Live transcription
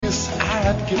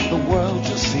I'd give the world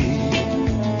to see,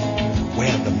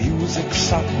 where the music's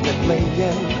softly playing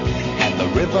and the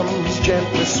rhythm's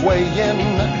gently swaying.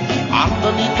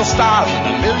 Underneath the stars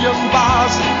in a million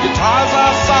bars, guitars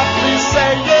are softly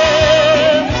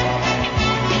saying,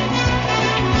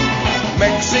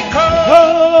 Mexico.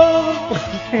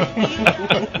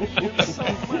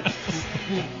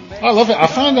 I love it. I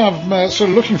find I'm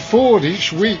sort of looking forward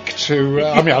each week to,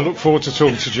 I look forward to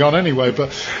talking to John anyway,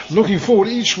 but looking forward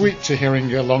each week to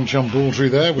hearing Long John Baldry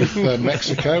there with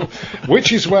Mexico,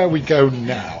 which is where we go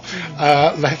now.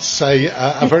 Let's say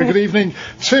a very good evening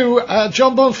to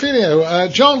John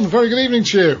Bonfiglio. John, very good evening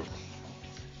to you.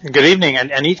 Good evening,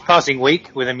 and each passing week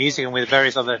with the music and with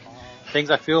various other things,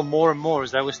 I feel more and more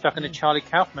as though we're stuck in a Charlie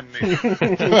Kaufman movie.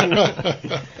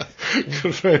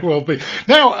 Could very well be.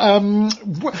 Now,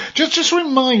 just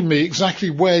remind me exactly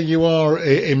where you are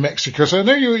in Mexico. So I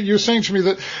know you were saying to me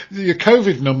that your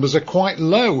COVID numbers are quite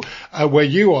low where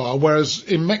you are, whereas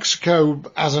in Mexico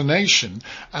as a nation,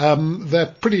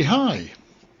 they're pretty high.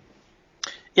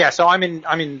 Yeah, so I'm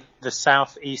in the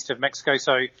southeast of Mexico.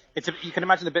 So you can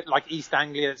imagine a bit like East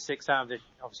Anglia that sticks out of the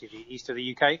east of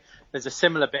the UK. There's a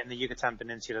similar bit in the Yucatan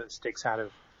Peninsula that sticks out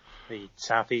of the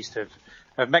southeast of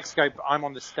Mexico. But I'm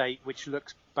on the state which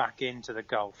looks back into the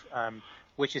Gulf,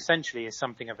 which essentially is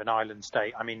something of an island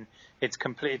state. I mean, it's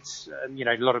complete. It's a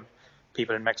lot of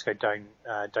people in Mexico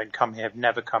don't come here, have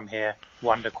never come here,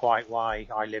 wonder quite why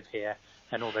I live here,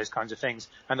 and all those kinds of things.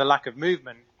 And the lack of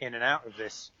movement in and out of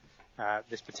this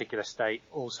particular state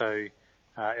also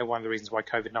one of the reasons why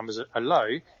COVID numbers are low.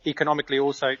 Economically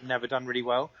also never done really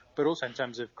well, but also in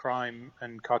terms of crime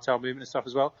and cartel movement and stuff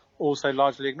as well, also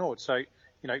largely ignored. So,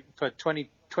 for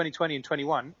 2020 and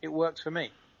 21, it works for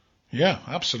me. Yeah,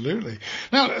 absolutely.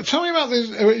 Now, tell me about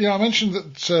this. I mentioned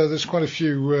that there's quite a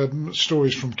few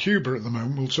stories from Cuba at the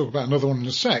moment. We'll talk about another one in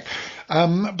a sec.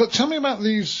 But tell me about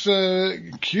these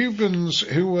Cubans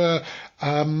who were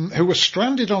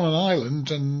stranded on an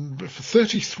island and for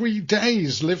 33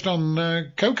 days lived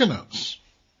on coconuts.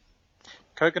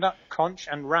 Coconut, conch,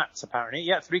 and rats, apparently.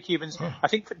 Yeah, 3 Cubans. Oh. I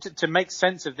think to make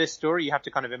sense of this story, you have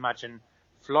to kind of imagine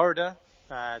Florida,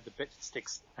 the bit that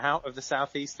sticks out of the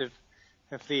southeast of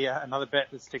another bit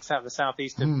that sticks out of the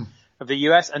southeast of the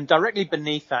US, and directly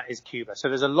beneath that is Cuba. So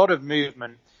there's a lot of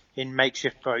movement in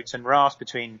makeshift boats and rafts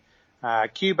between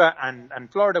Cuba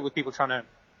and Florida, with people trying to,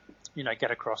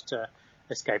 get across to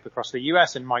escape across the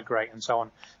US and migrate and so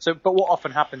on. But what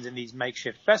often happens in these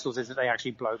makeshift vessels is that they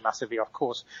actually blow massively off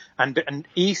course. And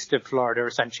east of Florida,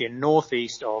 essentially, and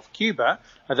northeast of Cuba,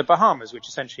 are the Bahamas, which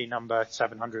essentially number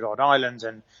 700 odd islands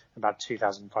and about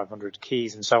 2,500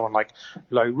 keys and so on, like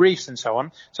low reefs and so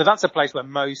on. So that's a place where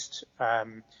most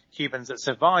Cubans that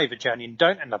survive a journey and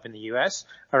don't end up in the US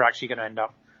are actually going to end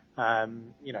up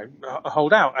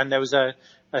hold out. And there was a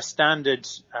standard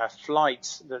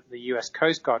flight that the US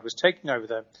Coast Guard was taking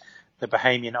over the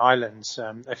Bahamian Islands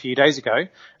a few days ago,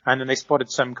 and then they spotted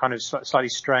some kind of slightly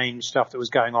strange stuff that was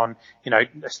going on,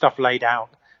 stuff laid out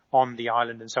on the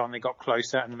island and so on. They got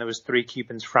closer, and then there was 3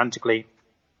 Cubans frantically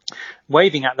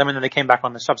waving at them, and then they came back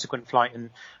on the subsequent flight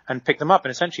and picked them up,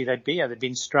 and essentially they'd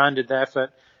been stranded there for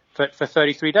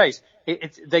 33 days.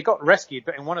 They got rescued,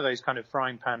 but in one of those kind of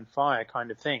frying pan fire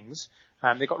kind of things.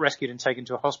 They got rescued and taken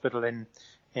to a hospital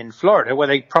in Florida, where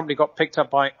they promptly got picked up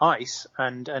by ICE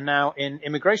and are now in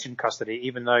immigration custody,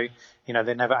 even though,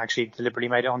 they never actually deliberately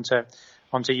made it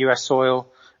onto US soil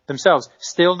themselves.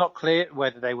 Still not clear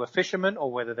whether they were fishermen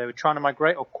or whether they were trying to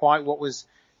migrate or quite what was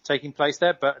taking place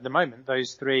there. But at the moment,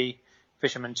 those 3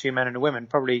 fishermen, 2 men and a woman,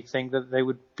 probably think that they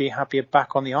would be happier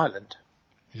back on the island.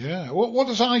 Yeah. What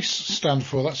does ICE stand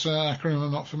for? That's an acronym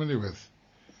I'm not familiar with.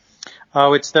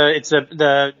 Oh, it's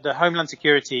the Homeland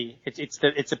Security.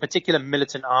 It's a particular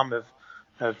militant arm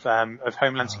of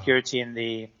Homeland Security in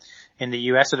the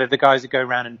US. So they're the guys that go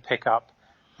around and pick up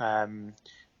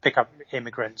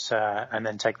immigrants and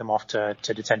then take them off to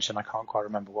detention. I can't quite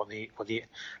remember what the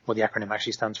acronym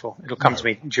actually stands for. It'll come to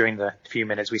me during the few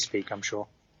minutes we speak, I'm sure.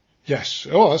 Yes.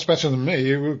 Oh, that's better than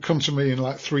me. It will come to me in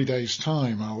like 3 days'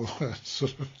 time. I'll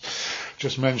sort of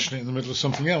just mention it in the middle of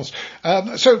something else.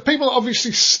 So people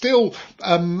obviously still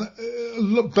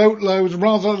boatloads,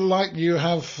 rather like you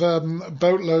have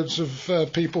boatloads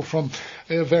of people from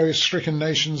various stricken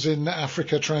nations in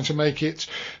Africa trying to make it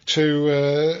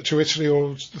to Italy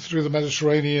or through the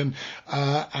Mediterranean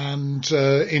and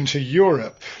into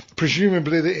Europe.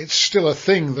 Presumably it's still a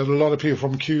thing that a lot of people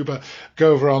from Cuba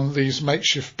go over on these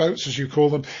makeshift boats, as you call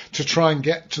them, to try and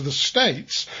get to the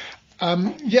States.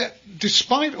 Yet,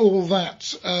 despite all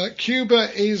that, Cuba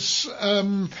is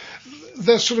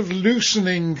they're sort of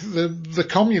loosening the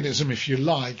communism, if you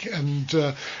like, and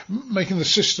making the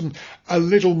system a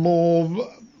little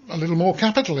more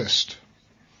capitalist.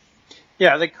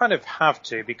 Yeah, they kind of have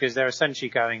to, because they're essentially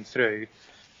going through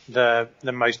the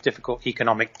most difficult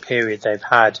economic period they've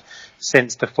had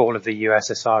since the fall of the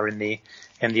USSR in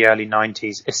the early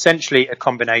 90s. Essentially a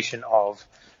combination of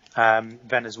the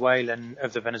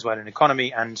Venezuelan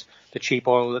economy and the cheap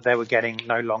oil that they were getting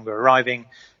no longer arriving,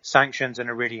 sanctions, and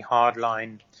a really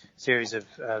hardline series of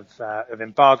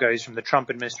embargoes from the Trump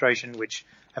administration, which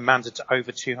amounted to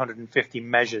over 250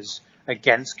 measures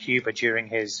against Cuba during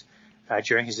his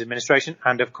administration.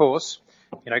 And of course,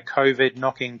 COVID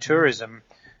knocking tourism,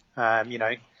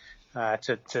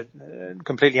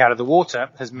 completely out of the water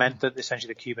has meant that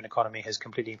essentially the Cuban economy has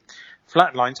completely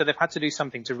flatlined. So they've had to do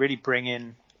something to really bring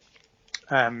in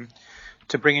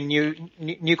new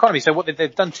economy. So what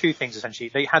they've done two things essentially.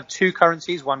 They had two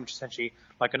currencies, one which is essentially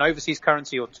like an overseas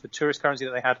currency or the tourist currency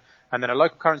that they had, and then a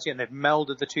local currency, and they've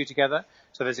melded the two together.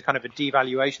 So there's a kind of a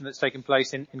devaluation that's taken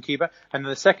place in Cuba. And then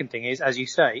the second thing is, as you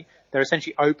say, they're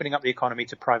essentially opening up the economy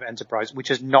to private enterprise, which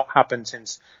has not happened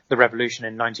since the revolution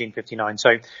in 1959.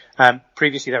 So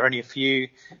previously there were only a few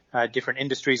different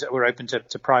industries that were open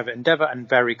to private endeavor and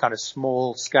very kind of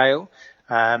small scale.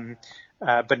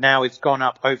 But now it's gone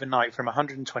up overnight from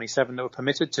 127 that were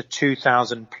permitted to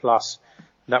 2,000 plus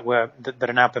that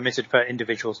are now permitted for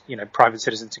individuals, private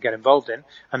citizens to get involved in.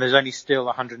 And there's only still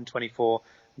 124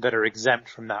 that are exempt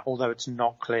from that, although it's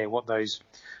not clear what those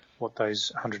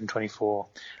 124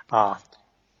 are.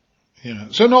 Yeah,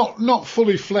 so not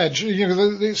fully fledged.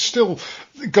 It's still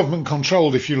government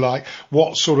controlled, if you like,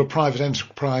 what sort of private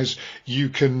enterprise you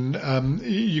can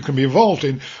be involved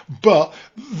in. But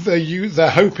they're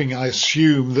hoping, I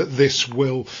assume, that this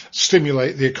will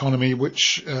stimulate the economy,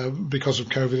 which because of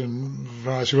COVID and a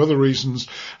variety of other reasons,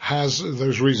 has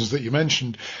those reasons that you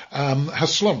mentioned,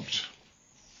 has slumped.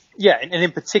 Yeah, and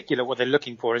in particular, what they're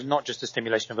looking for is not just a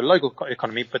stimulation of a local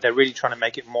economy, but they're really trying to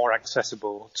make it more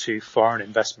accessible to foreign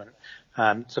investment,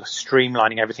 sort of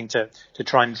streamlining everything to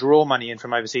try and draw money in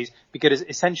from overseas, because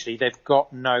essentially they've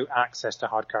got no access to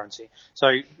hard currency. So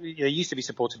they used to be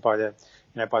supported by the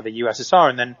USSR,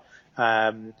 and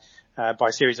then by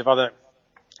a series of other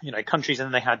countries, and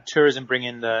then they had tourism bring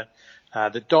in the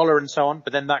dollar and so on,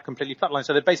 but then that completely flatlined.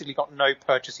 So they've basically got no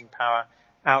purchasing power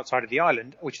outside of the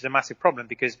island, which is a massive problem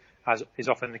because, as is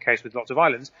often the case with lots of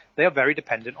islands, they are very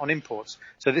dependent on imports.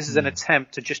 So this is an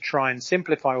attempt to just try and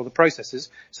simplify all the processes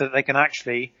so that they can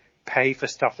actually pay for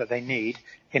stuff that they need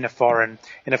in a foreign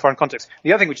context.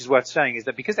 The other thing which is worth saying is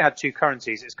that because they had two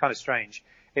currencies, it's kind of strange.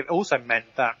 It also meant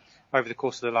that over the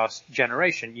course of the last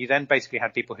generation, you then basically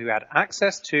had people who had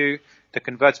access to the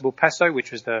convertible peso,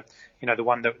 which was the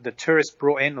one that the tourists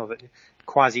brought in, or the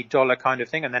quasi-dollar kind of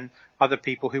thing, and then other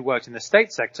people who worked in the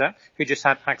state sector who just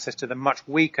had access to the much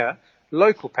weaker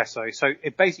local peso. So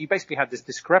you basically had this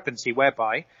discrepancy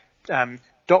whereby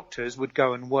doctors would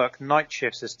go and work night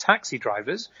shifts as taxi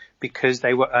drivers because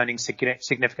they were earning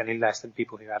significantly less than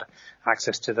people who had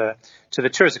access to the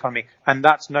tourist economy. And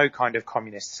that's no kind of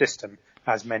communist system,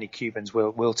 as many Cubans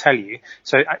will tell you.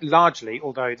 So largely,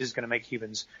 although this is going to make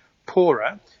Cubans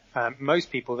poorer,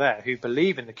 most people there who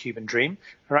believe in the Cuban dream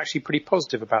are actually pretty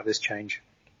positive about this change.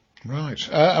 Right.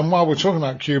 And while we're talking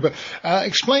about Cuba,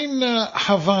 explain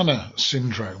Havana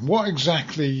syndrome. What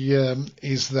exactly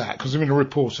is that? Because there's been a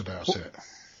report about it.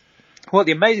 Well,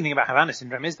 the amazing thing about Havana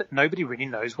syndrome is that nobody really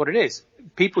knows what it is.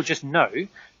 People just know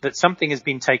that something has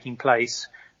been taking place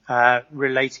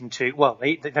relating to, well,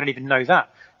 they don't even know that,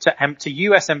 to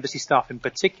US embassy staff in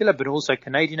particular, but also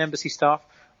Canadian embassy staff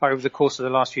over the course of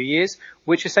the last few years,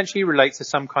 which essentially relates to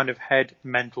some kind of head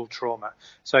mental trauma.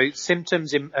 So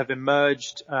symptoms have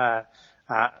emerged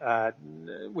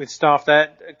with staff there,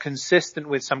 consistent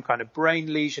with some kind of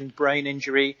brain lesion, brain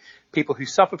injury. People who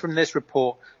suffer from this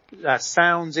report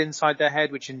sounds inside their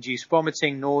head which induce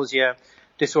vomiting, nausea,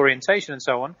 disorientation, and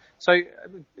so on. So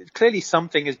clearly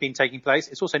something has been taking place.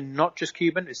 It's also not just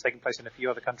Cuban. It's taking place in a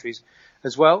few other countries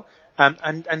as well.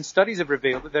 And studies have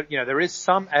revealed that there is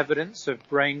some evidence of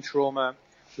brain trauma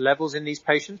levels in these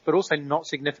patients, but also not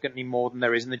significantly more than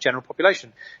there is in the general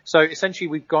population. So essentially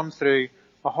we've gone through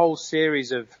a whole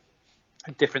series of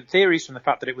different theories, from the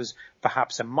fact that it was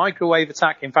perhaps a microwave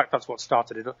attack. In fact, that's what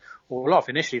started it all off.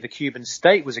 Initially, the Cuban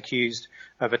state was accused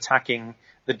of attacking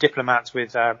the diplomats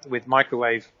with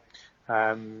microwave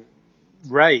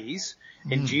rays,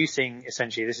 inducing,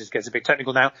 essentially, gets a bit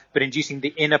technical now, but inducing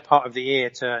the inner part of the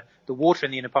ear the water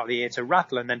in the inner part of the ear to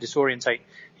rattle and then disorientate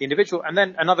the individual. And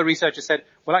then another researcher said,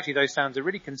 well, actually, those sounds are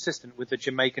really consistent with the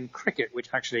Jamaican cricket, which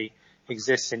actually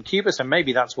exists in Cuba. So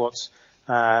maybe that's what's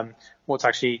what's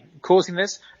actually causing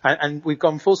this. And we've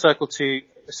gone full circle to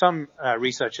some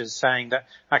researchers saying that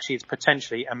actually it's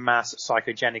potentially a mass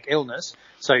psychogenic illness.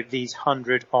 So these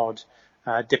 100-odd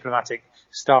diplomatic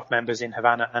staff members in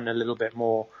Havana and a little bit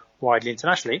more widely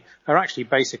internationally are actually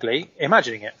basically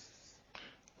imagining it.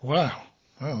 Wow.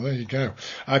 Well, there you go.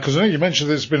 Because I know you mentioned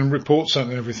there's been reports out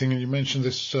and everything, and you mentioned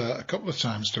this a couple of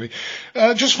times to me.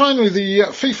 Just finally, the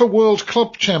FIFA World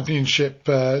Club Championship,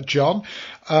 John.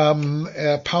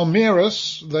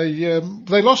 Palmeiras,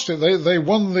 they lost it. They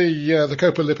won the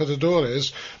Copa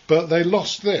Libertadores, but they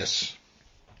lost this.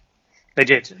 They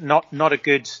did. Not a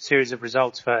good series of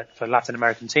results for Latin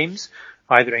American teams,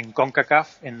 either in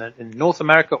CONCACAF in North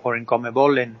America or in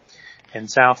CONMEBOL in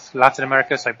South Latin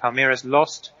America. So Palmeiras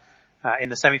lost in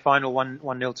the semi-final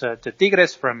 1-0 to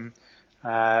Tigres from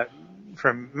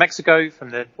Mexico, from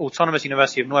the Autonomous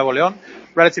University of Nuevo León.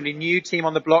 Relatively new team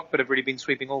on the block, but have really been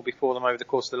sweeping all before them over the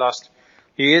course of the last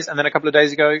few years. And then a couple of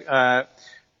days ago,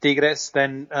 Tigres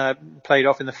then played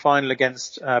off in the final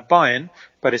against Bayern,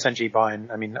 but essentially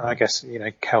Bayern, I mean, I guess,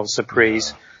 Kel's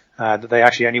surprise that they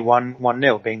actually only won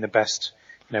 1-0, being the best,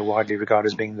 widely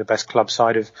regarded as being the best club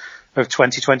side of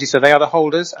 2020. So they are the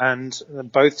holders, and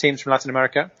both teams from Latin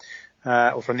America,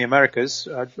 or from the Americas,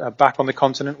 are back on the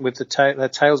continent with their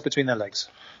tails between their legs.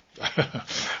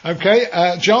 Okay,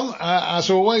 John, as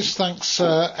always, thanks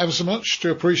ever so much. To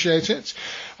appreciate it.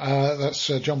 That's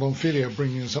John Bonfiglio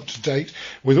bringing us up to date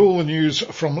with all the news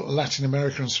from Latin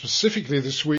America, and specifically this week